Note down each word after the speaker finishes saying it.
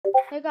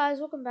Hey guys,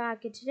 welcome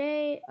back. And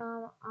today,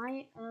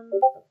 I am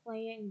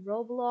playing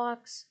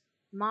Roblox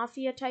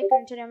Mafia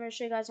Tycoon. Today I'm going to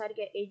show you guys how to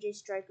get AJ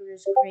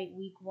Striker's crate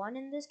week 1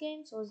 in this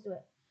game. So let's do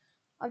it.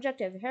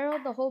 Objective: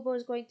 Harold the hobo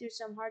is going through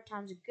some hard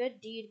times. A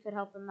good deed could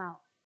help him out.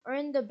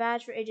 Earn the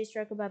badge for AJ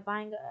Striker by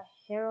buying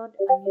Harold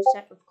a new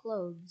set of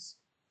clothes.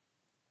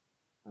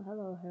 Oh,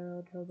 hello,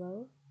 Harold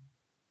Hobo.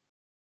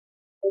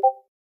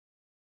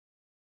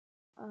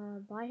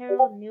 Buy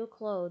Harold new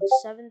clothes.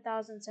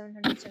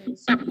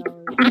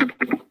 $7,777.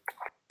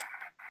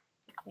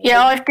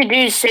 Yeah, all I have to do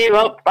is save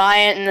up, buy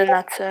it, and then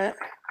that's it.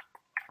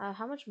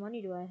 How much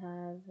money do I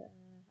have?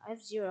 I have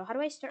 0. How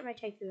do I start my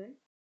tycoon?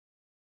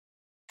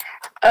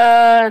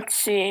 Let's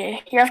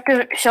see. You have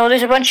to. So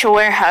there's a bunch of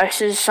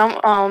warehouses.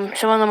 Some of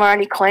them are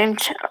already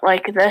claimed,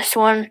 like this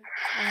one.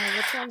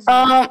 Which one's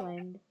not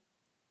claimed?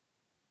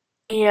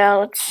 Yeah,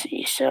 let's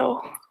see.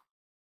 So,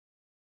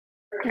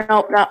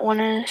 nope, that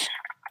one is.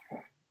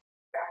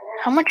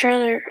 How much are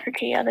there?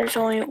 Okay, yeah, there's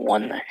only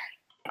one there.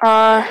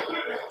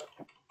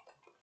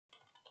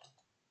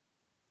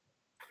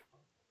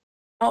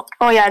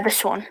 Oh yeah,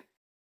 this one.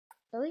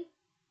 Really?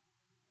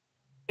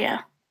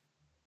 Yeah.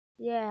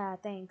 Yeah,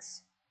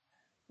 thanks.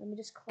 Let me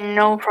just claim.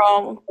 No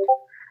problem.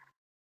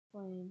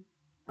 Claim.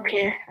 Up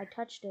here. I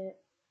touched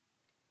it.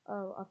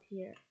 Oh, up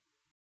here.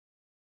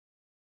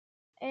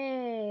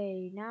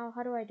 Hey, now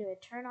how do I do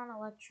it? Turn on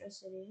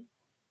electricity.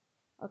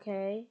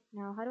 Okay,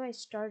 now how do I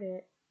start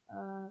it?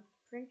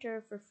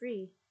 Printer for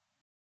free.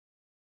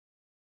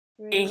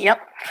 Yep.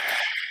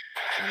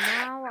 And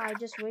now I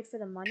just wait for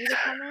the money to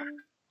come in.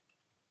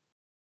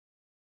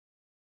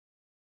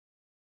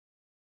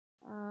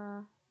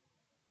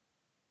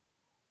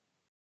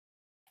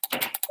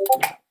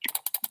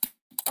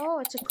 Oh,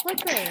 it's a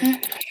clicker.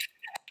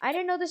 I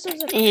didn't know this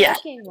was a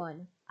clicking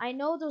one. I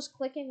know those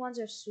clicking ones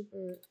are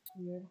super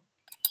weird.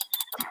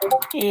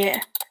 Yeah.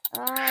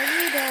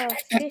 I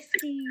need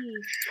 50.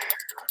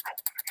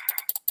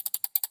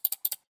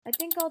 I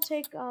think I'll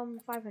take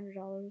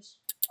 $500.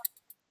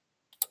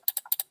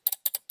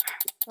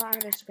 Well,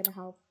 I'm just gonna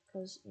help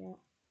because yeah.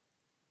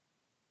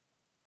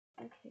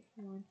 Okay,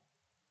 come on.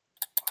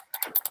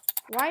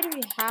 Why do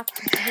we have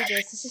to do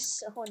this? This is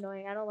so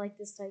annoying. I don't like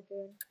this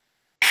tycoon.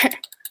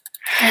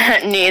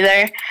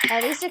 Neither.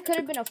 At least it could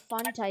have been a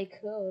fun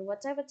tycoon.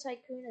 What type of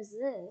tycoon is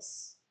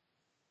this?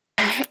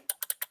 I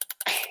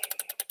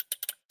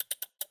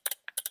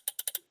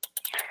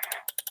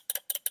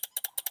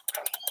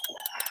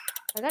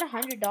got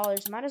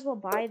 $100. Might as well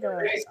buy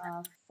the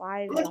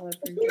 $5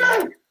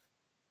 printer.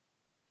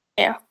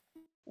 Yeah.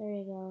 There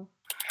you go.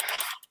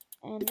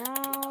 And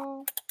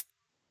now,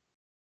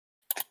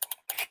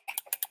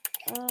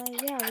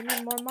 yeah, we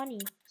need more money.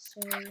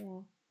 So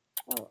yeah.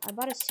 Oh, I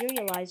bought a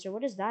serializer.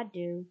 What does that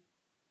do?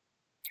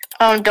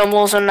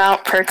 Doubles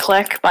amount per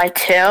click by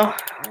 2.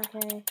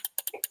 Okay.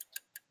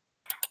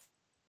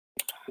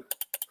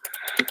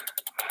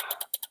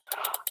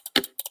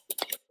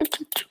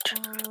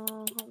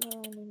 How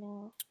many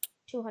now?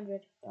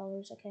 $200.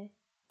 Okay.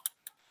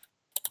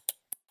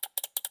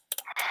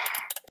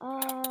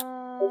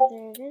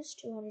 There it is.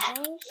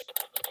 $200.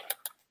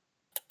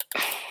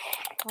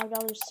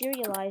 $5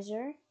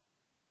 serializer.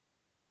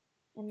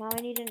 And now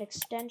I need an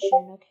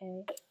extension.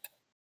 Okay. Let's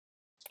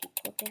keep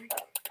clicking.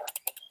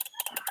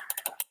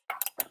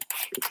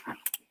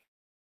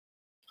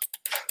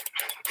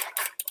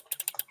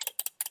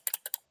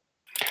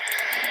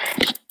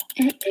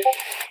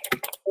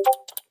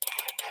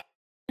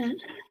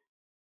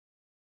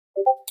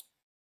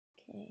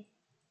 Okay.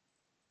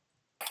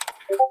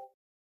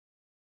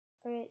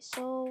 Alright,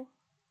 so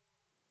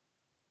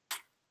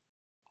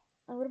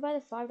I'm gonna buy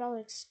the $5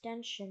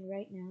 extension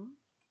right now.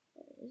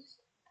 There it is.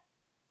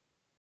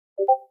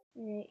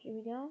 Alright, here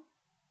we go.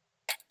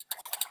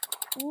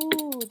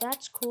 Ooh,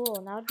 that's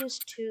cool. Now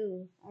just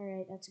 2.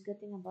 Alright, that's a good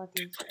thing about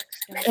the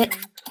extension.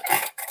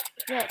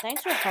 Yo,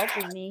 thanks for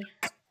helping me.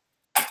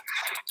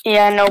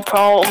 Yeah, no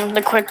problem.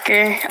 The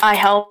quicker I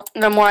help,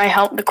 the more I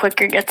help, the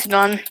quicker it gets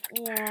done.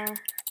 Yeah.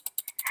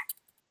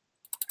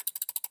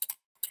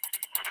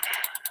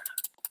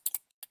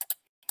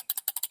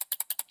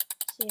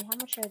 Let's see, how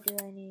much do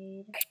I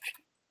need?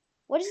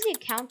 What does the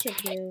accountant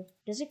do?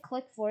 Does it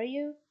click for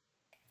you?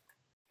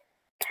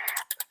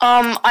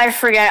 I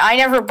forget. I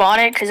never bought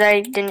it because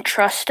I didn't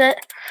trust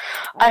it.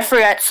 I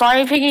forget.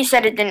 Slimy Piggy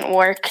said it didn't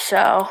work,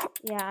 so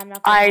yeah, I'm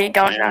not. I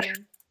don't know.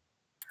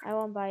 I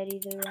won't buy it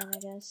either, then I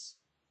guess.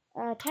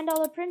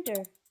 $10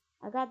 printer.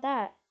 I got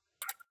that.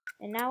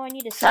 And now I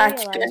need a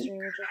serializer, which is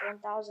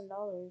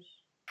 $1,000.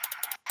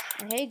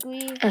 And hey,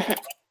 Gui.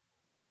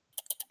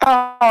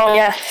 Oh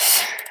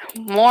yes,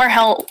 more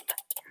help.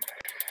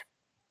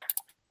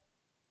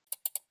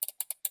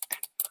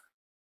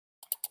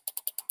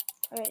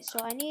 Alright, so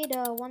I need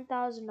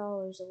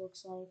 $1,000. It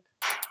looks like.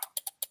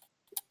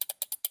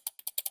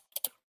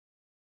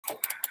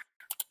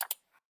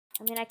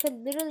 I mean, I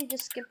could literally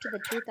just skip to the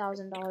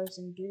 $2,000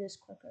 and do this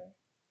quicker.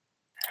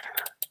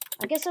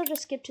 I guess I'll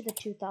just skip to the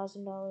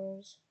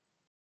 $2,000.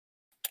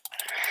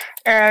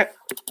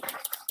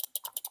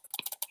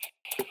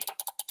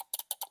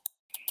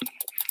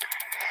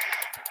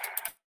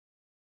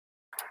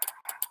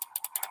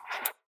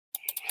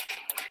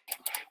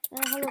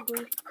 Hello,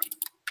 Glee.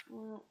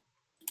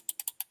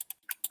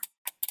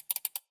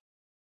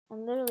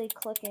 I'm literally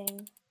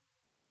clicking.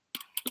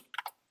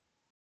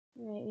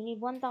 Alright, we need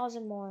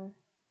 1,000 more.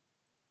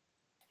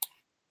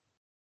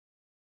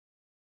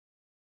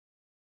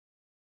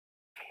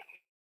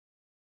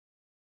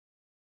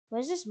 What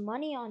is this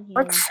money on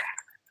here?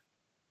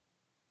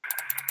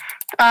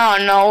 I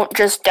don't know,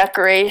 just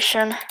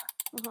decoration.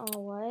 Oh,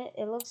 what?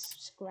 It looks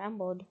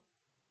scrambled.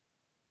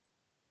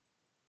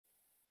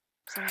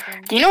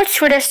 Something. Do you know what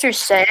Twister's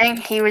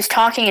saying? He was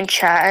talking in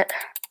chat.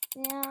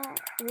 Yeah,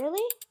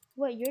 really?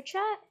 What, your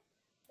chat?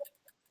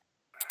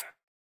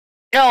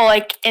 No,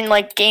 like in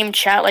like game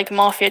chat, like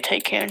Mafia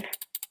Tycoon.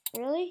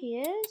 Really?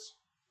 He is?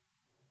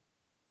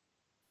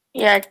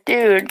 Yeah,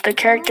 dude, the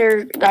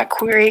character that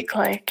query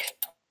clicked.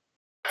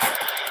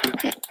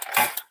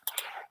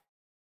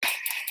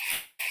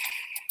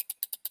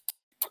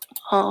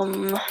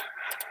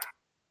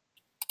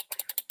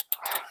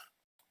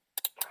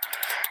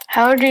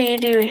 How do you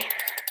do?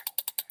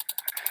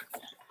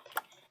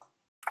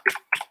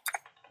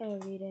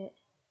 Gotta read it.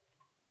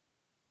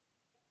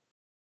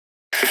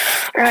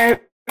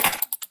 Alright.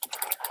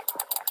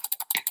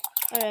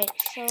 Alright,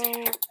 so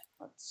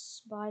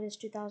let's buy this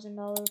 $2,000,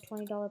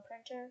 $20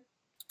 printer.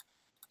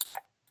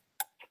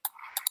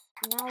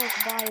 Now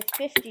let's buy a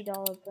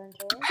 $50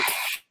 printer.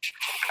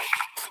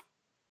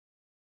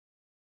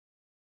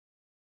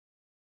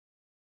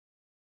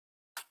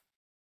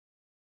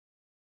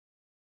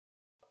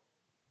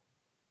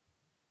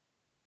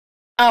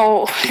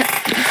 Oh.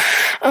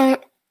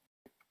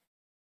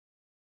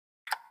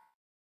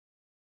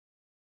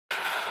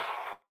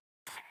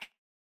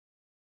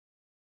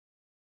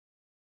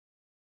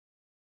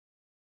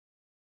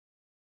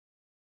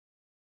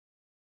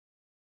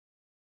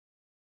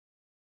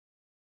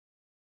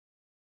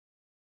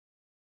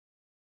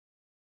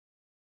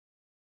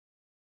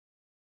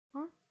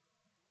 Huh?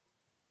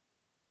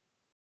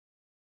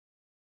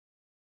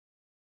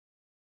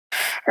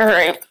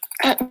 Alright.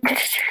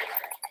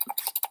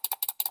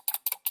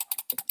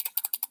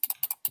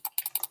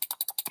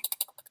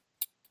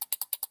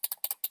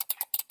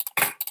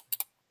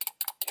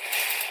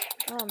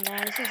 Oh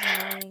man, this is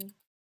annoying.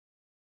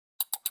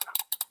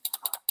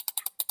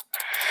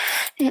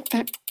 A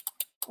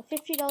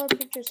 $50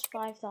 printer is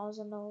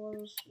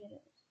 $5,000.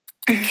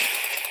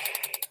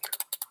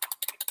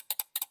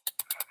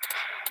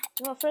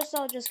 Well, first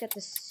I'll just get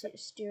the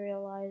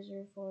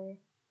sterilizer for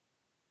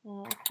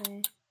that.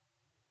 Okay.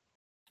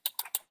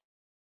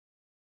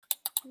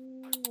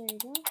 There you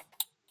go.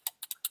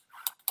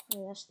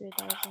 Oh, that's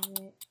 3,000. Right?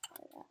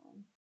 Try that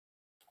one.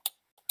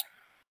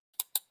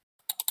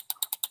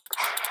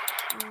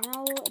 And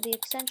now the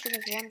extension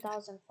is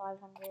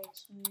 1,500.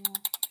 So yeah.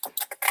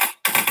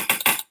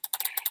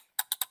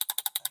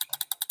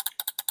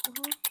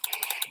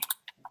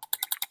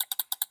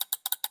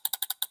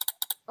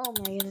 Oh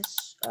my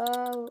goodness.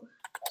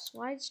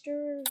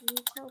 Swidester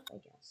needs help, I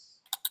guess.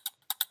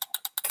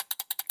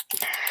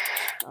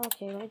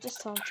 Okay, let me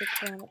just tell him to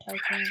clear the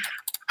Tycoon.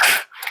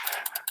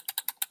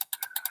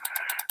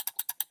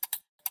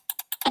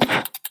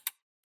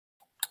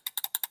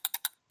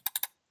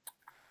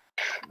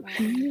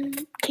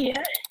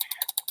 Yeah.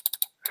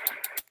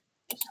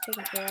 This is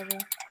taking forever.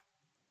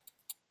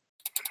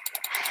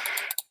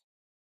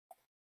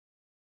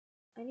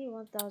 I need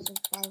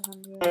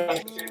 1,500.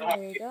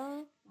 There you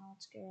go. Now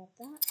let's grab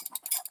that.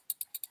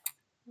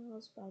 Now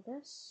let's buy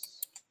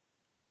this.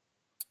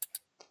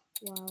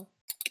 Wow.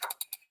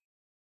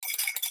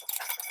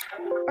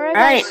 Alright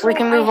guys, so We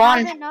can move I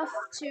on. have enough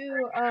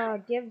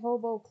to give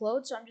Hobo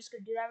clothes, so I'm just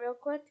gonna do that real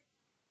quick.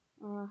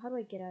 How do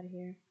I get out of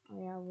here? Oh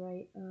yeah,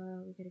 right.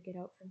 We gotta get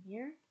out from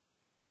here.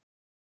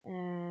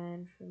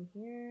 And from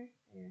here,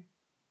 there.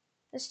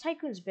 This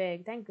Tycoon's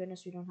big. Thank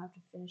goodness we don't have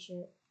to finish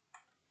it.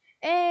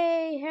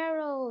 Hey,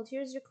 Harold,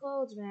 here's your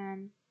clothes,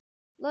 man.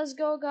 Let's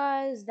go,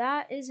 guys.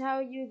 That is how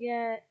you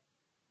get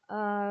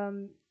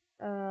AJ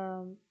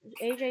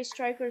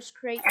Strikers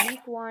Crate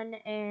Week 1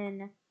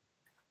 in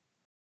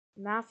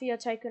Mafia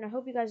Tycoon. I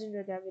hope you guys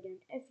enjoyed that video.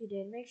 If you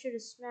did, make sure to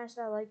smash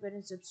that like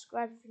button,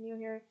 subscribe if you're new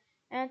here,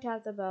 and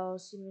tap the bell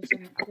so you miss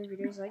any other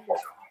videos like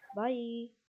this one. Bye.